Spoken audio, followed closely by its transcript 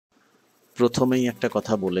প্রথমেই একটা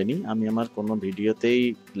কথা বলে নিই, আমি আমার কোনো ভিডিওতেই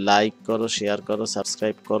লাইক করো, শেয়ার করো,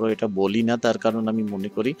 সাবস্ক্রাইব করো এটা বলি না। তার কারণ আমি মনে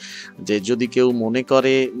করি যে যদি কেউ মনে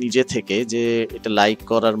করে নিজে থেকে যে এটা লাইক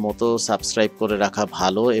করার মতো, সাবস্ক্রাইব করে রাখা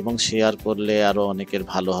ভালো এবং শেয়ার করলে আরও অনেকের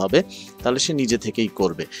ভালো হবে, তাহলে সে নিজে থেকেই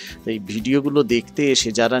করবে। তো এই ভিডিওগুলো দেখতে এসে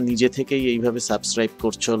যারা নিজে থেকেই এইভাবে সাবস্ক্রাইব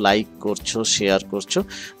করছো, লাইক করছো, শেয়ার করছো,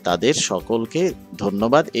 তাদের সকলকে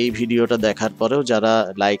ধন্যবাদ। এই ভিডিওটা দেখার পরেও যারা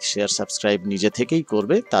লাইক, শেয়ার, সাবস্ক্রাইব নিজে থেকেই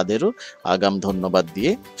করবে তাদেরও আগাম ধন্যবাদ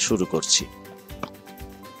দিয়ে শুরু করছি।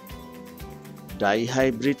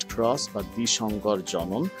 ডাইহাইব্রিড ক্রস বা দ্বিসংকর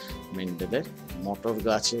জনন মেন্ডেলের মটর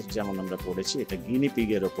গাছের, যেমন আমরা পড়েছি, এটা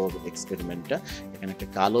গিনিপিগের ওপর এক্সপেরিমেন্টটা। এখানে একটা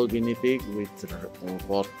কালো গিনিপিগ উইথ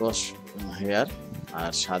কর্কশ হেয়ার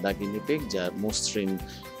আর সাদা গিনিপিগ যা মসৃণ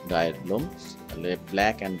গায়ের লোম, তাহলে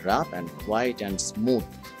black and rough and white and smooth,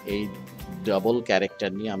 এই ডাবল ক্যারেক্টার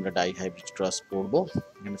নিয়ে আমরা ডাইহাইব্রিড ক্রস পড়বো।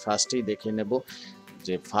 এখানে ফার্স্টেই দেখে নেব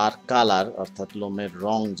যে ফার কালার অর্থাৎ লোমের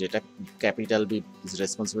রং, যেটা capital B is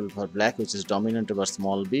responsible for black which is dominant over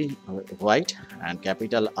small B white, and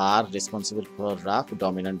capital R responsible for rough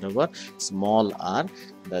dominant over small R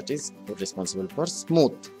that is responsible for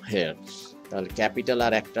smooth hair. তাহলে capital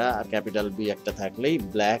আর একটা আর capital B একটা থাকলেই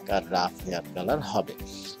black আর rough hair colour হবে।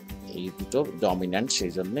 এই দুটো dominant,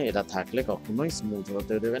 সেই জন্য এরা থাকলে কখনোই স্মুথ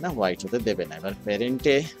হতে দেবে না, হোয়াইট হতে দেবে না। এবার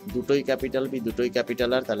প্যারেন্টে দুটোই ক্যাপিটাল বি, দুটোই ক্যাপিটাল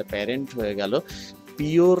আর, তাহলে প্যারেন্ট হয়ে গেল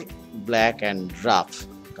পিওর ব্ল্যাক অ্যান্ড রাফ,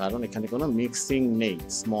 কারণ এখানে কোনো মিক্সিং নেই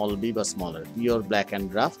স্মল বি বা smaller, pure black and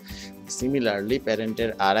rough. Similarly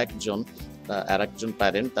প্যারেন্টের আর একজন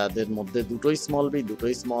প্যারেন্ট, তাদের মধ্যে দুটোই স্মল বি,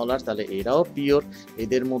 দুটোই স্মল আর, তাহলে এরাও পিওর।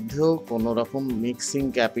 এদের মধ্যেও কোনো রকম mixing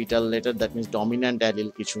capital letter, that means dominant allele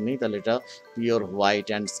কিছু নেই, তাহলে এটা pure white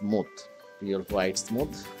and smooth, pure white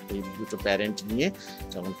smooth. এই দুটো প্যারেন্ট নিয়ে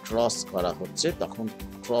যখন ক্রস করা হচ্ছে, তখন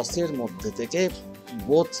ক্রসের মধ্যে থেকে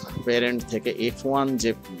বোথ প্যারেন্ট থেকে F1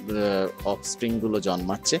 যে অফস্প্রিংগুলো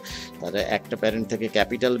জন্মাচ্ছে, তারা একটা প্যারেন্ট থেকে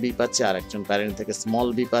ক্যাপিটাল বি পাচ্ছে, আর একজন প্যারেন্ট থেকে স্মল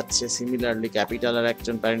বি পাচ্ছে। সিমিলারলি ক্যাপিটাল আর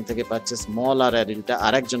একজন প্যারেন্ট থেকে পাচ্ছে, স্মল আর অ্যারিলটা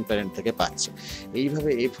আর একজন প্যারেন্ট থেকে পাচ্ছে।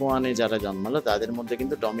 এইভাবে F1-এ যারা জন্মালো তাদের মধ্যে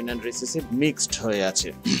কিন্তু ডমিন্যান্ট রিসেসিভ মিক্সড হয়ে আছে,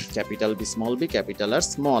 capital B small B, capital আর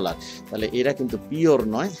স্মল আর। তাহলে এরা কিন্তু পিওর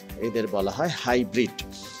নয়, এদের বলা হয় হাইব্রিড।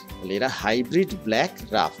 তাহলে এরা হাইব্রিড ব্ল্যাক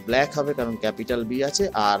রাফ। ব্ল্যাক হবে কারণ ক্যাপিটাল বি আছে,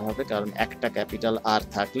 আর হবে কারণ একটা ক্যাপিটাল আর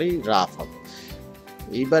থাকলেই রাফ হবে।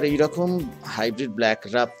 এইবার এইরকম হাইব্রিড ব্ল্যাক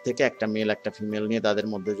রাফ থেকে একটা মেল একটা ফিমেল নিয়ে তাদের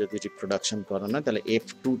মধ্যে যদি রিপ্রোডাকশন করানো হয়, তাহলে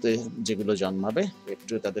F2-তে যেগুলো জন্মাবে,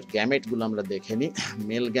 F2 তাদের গ্যামেটগুলো আমরা দেখে নিই।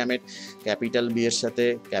 মেল গ্যামেট ক্যাপিটাল বি এর সাথে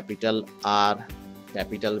ক্যাপিটাল আর,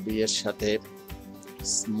 ক্যাপিটাল বি এর সাথে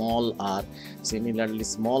স্মল আর, সিমিলারলি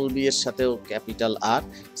স্মল বি এর সাথেও ক্যাপিটাল আর,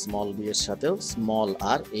 স্মল বি এর সাথেও স্মল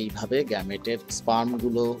আর। এইভাবে গ্যামেটের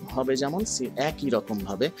স্পার্মগুলো হবে যেমন, একই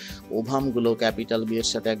রকমভাবে ওভামগুলো ক্যাপিটাল বি এর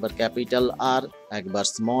সাথে একবার ক্যাপিটাল আর, একবার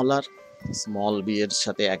স্মল আর, স্মল বি এর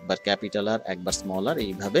সাথে একবার ক্যাপিটাল আর, একবার স্মল আর।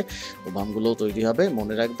 এইভাবে ওভামগুলোও তৈরি হবে।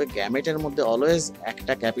 মনে রাখবে গ্যামেটের মধ্যে অলওয়েজ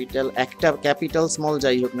একটা ক্যাপিটাল স্মল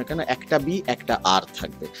যাই হোক না কেন, একটা বি একটা আর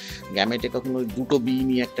থাকবে। গ্যামেটে কখনো দুটো বি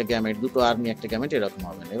নিয়ে একটা গ্যামেট, দুটো আর নিয়ে একটা গ্যামেট এরকম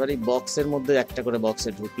হবে না। এবার এই বক্সের মধ্যে একটা করে বক্সে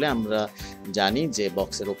ঢুকলে আমরা জানি যে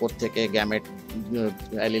বক্সের ওপর থেকে গ্যামেট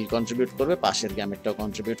অ্যালিল কন্ট্রিবিউট করবে, পাশের গ্যামেটটাও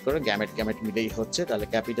কন্ট্রিবিউট করবে, গ্যামেট মিলেই হচ্ছে। তাহলে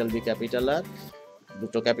ক্যাপিটাল বি ক্যাপিটাল আর,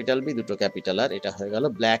 দুটো ক্যাপিটাল বি দুটো ক্যাপিটাল আর, এটা হয়ে গেল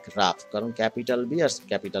ব্ল্যাক রাফ, কারণ ক্যাপিটাল বি আর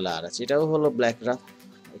ক্যাপিটাল আর আছে। এটাও হলো ব্ল্যাক রাফ।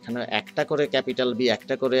 এখানে একটা করে ক্যাপিটাল বি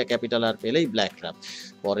একটা করে ক্যাপিটাল আর পেলেই ব্ল্যাক রাফ।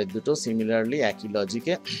 পরের দুটো সিমিলারলি একই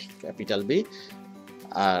লজিকে, ক্যাপিটাল বি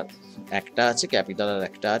আর একটা আছে, ক্যাপিটাল আর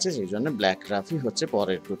একটা আছে, সেই জন্য ব্ল্যাক রাফই হচ্ছে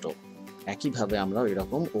পরের দুটো। একইভাবে আমরা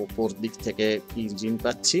এরকম ওপর দিক থেকে কি জিন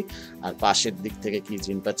পাচ্ছি আর পাশের দিক থেকে কি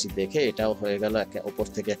জিন পাচ্ছি দেখে এটাও হয়ে গেল ওপর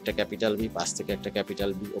থেকে একটা ক্যাপিটাল বি, পাশ থেকে একটা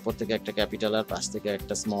ক্যাপিটাল বি, ওপর থেকে একটা ক্যাপিটাল আর, পাশ থেকে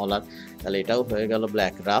একটা স্মল আর, তাহলে এটাও হয়ে গেল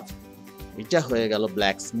ব্ল্যাক রাফ। এটা হয়ে গেল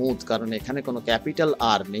ব্ল্যাক স্মুথ, কারণ এখানে কোনো ক্যাপিটাল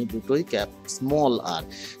আর নেই, দুটোই স্মল আর,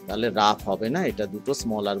 তাহলে রাফ হবে না। এটা দুটো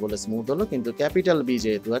স্মল আর বলে স্মুথ হলো, কিন্তু ক্যাপিটাল বি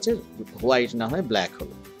যেহেতু আছে হোয়াইট না হয় ব্ল্যাক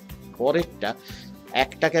হলো। পরেরটা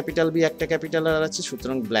একটা ক্যাপিটাল বি একটা ক্যাপিটাল আর আছে,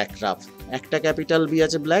 সুতরাং ব্ল্যাক রাফ। একটা ক্যাপিটাল বি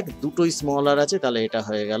আছে ব্ল্যাক, দুটোই স্মল আর আছে, তাহলে এটা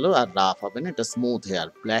হয়ে গেল আর রাফ হবে না, এটা smooth hair,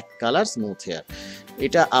 black colour smooth hair.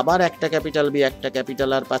 এটা আবার একটা ক্যাপিটাল বি একটা ক্যাপিটাল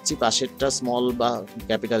আর পাচ্ছি, পাশেরটা স্মল বা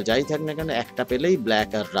ক্যাপিটাল যাই থাক না কেন একটা পেলেই ব্ল্যাক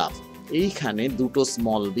আর রাফ। এইখানে দুটো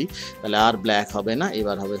স্মল বি, তাহলে আর ব্ল্যাক হবে না,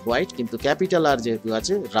 এবার হবে হোয়াইট, কিন্তু ক্যাপিটাল আর যেহেতু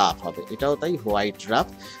আছে রাফ হবে, এটাও তাই হোয়াইট রাফ।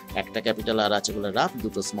 একটা ক্যাপিটাল আর আছে বলে রাফ,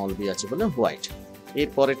 দুটো স্মল বি আছে বলে হোয়াইট। এর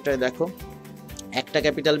পরেরটায় দেখো, একটা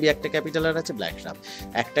ক্যাপিটাল বি একটা ক্যাপিটাল আর আছে ব্ল্যাক রাফ,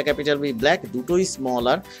 একটা ক্যাপিটাল বি ব্ল্যাক, দুটোই স্মল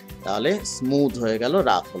আর, তাহলে স্মুথ হয়ে গেল,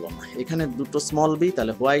 রাফ হলো না। এখানে দুটো স্মল বি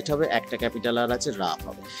তাহলে হোয়াইট হবে, একটা ক্যাপিটাল আর আছে রাফ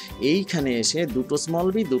হবে। এইখানে এসে দুটো স্মল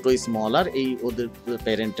বি দুটোই স্মল আর, এই ওদের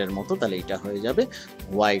প্যারেন্টের মতো, তাহলে এটা হয়ে যাবে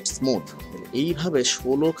হোয়াইট স্মুথ। এইভাবে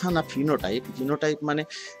 16খানা ফিনোটাইপ, ফিনোটাইপ মানে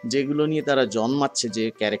যেগুলো নিয়ে তারা জন্মাচ্ছে, যে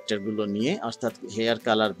ক্যারেক্টারগুলো নিয়ে, অর্থাৎ hair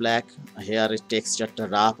colour black, হেয়ারের টেক্সচারটা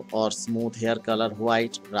rough or smooth, hair colour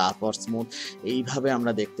white, rough or smooth, এইভাবে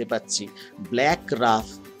আমরা দেখতে পাচ্ছি। ব্ল্যাক রাফ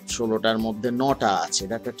 16টার মধ্যে 9টা আছে,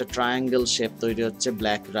 দেখো একটা ট্রায়াঙ্গেল শেপ তৈরি হচ্ছে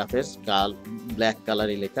ব্ল্যাক রাফের, ব্ল্যাক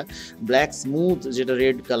কালারে লেখা। ব্ল্যাক স্মুথ যেটা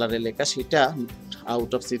রেড কালারে লেখা, সেটা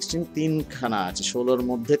আউট অফ 16 3খানা আছে, 16র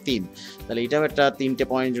মধ্যে 3, তাহলে এটাও একটা 3টে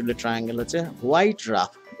পয়েন্ট জুড়ে ট্রায়াঙ্গেল হচ্ছে। হোয়াইট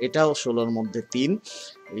রাফ এটাও 16র মধ্যে 3,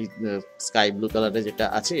 এই স্কাই ব্লু কালারে যেটা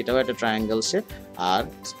আছে এটাও একটা ট্রায়াঙ্গেল শেপ, আর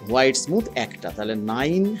হোয়াইট স্মুথ একটা, তাহলে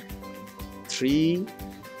 9 3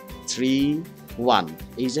 3 1।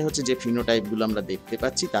 এই যে হচ্ছে যে ফিনোটাইপগুলো আমরা দেখতে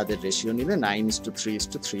পাচ্ছি, তাদের রেশিও নিলে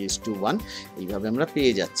 9:3:3:1 এইভাবে আমরা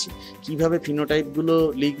পেয়ে যাচ্ছি। কিভাবে ফিনোটাইপগুলো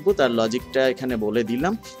লিখবো তার লজিকটা এখানে বলে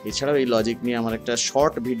দিলাম। এছাড়াও এই লজিক নিয়ে আমার একটা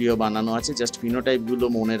শর্ট ভিডিও বানানো আছে, জাস্ট ফিনোটাইপগুলো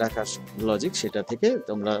মনে রাখার লজিক, সেটা থেকে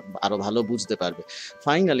তোমরা আরো ভালো বুঝতে পারবে।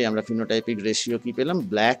 ফাইনালি আমরা ফিনোটাইপিক রেশিও কি পেলাম,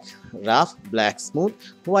 black rough black smooth,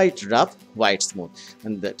 white rough white smooth,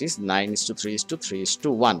 and that is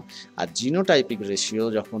 9:3:3:1। R genotypic ratio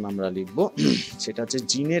যখন আমরা লিখবো সেটা হচ্ছে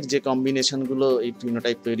জিনের যে কম্বিনেশনগুলো এই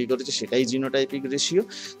ফিনোটাইপ তৈরি করেছে সেটাই জিনোটাইপিক রেশিও।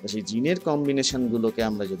 তো সেই জিনের কম্বিনেশনগুলোকে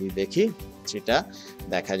আমরা যদি দেখি, সেটা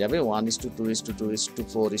দেখা যাবে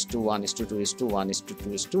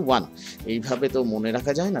 1:2:2:4:1:2:1:2:1। এইভাবে তো মনে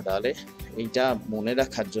রাখা যায় না, তাহলে এইটা মনে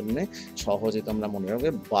রাখার জন্য সহজে তোমরা মনে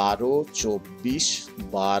রাখবে 12 24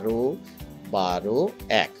 12 12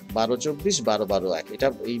 1, 12 24 12 12 1। এটা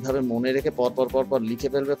এইভাবে মনে রেখে পরপর লিখে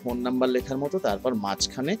ফেলবে ফোন নাম্বার লেখার মতো, তারপর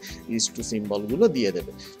মাঝখানে ইস্টু সিম্বলগুলো দিয়ে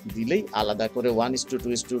দেবে, দিলেই আলাদা করে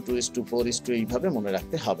 1:2:2:4 এইভাবে মনে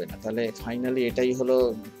রাখতে হবে না। তাহলে ফাইনালি এটাই হলো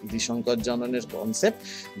দ্বিসংকর জননের কনসেপ্ট।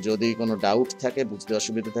 যদি কোনো ডাউট থাকে, বুঝতে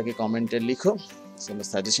অসুবিধা থাকে, কমেন্টে লিখো, কোনো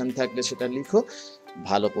সাজেশন থাকলে সেটা লিখো।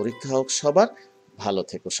 ভালো পরীক্ষা হোক সবার, ভালো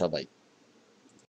থেকো সবাই।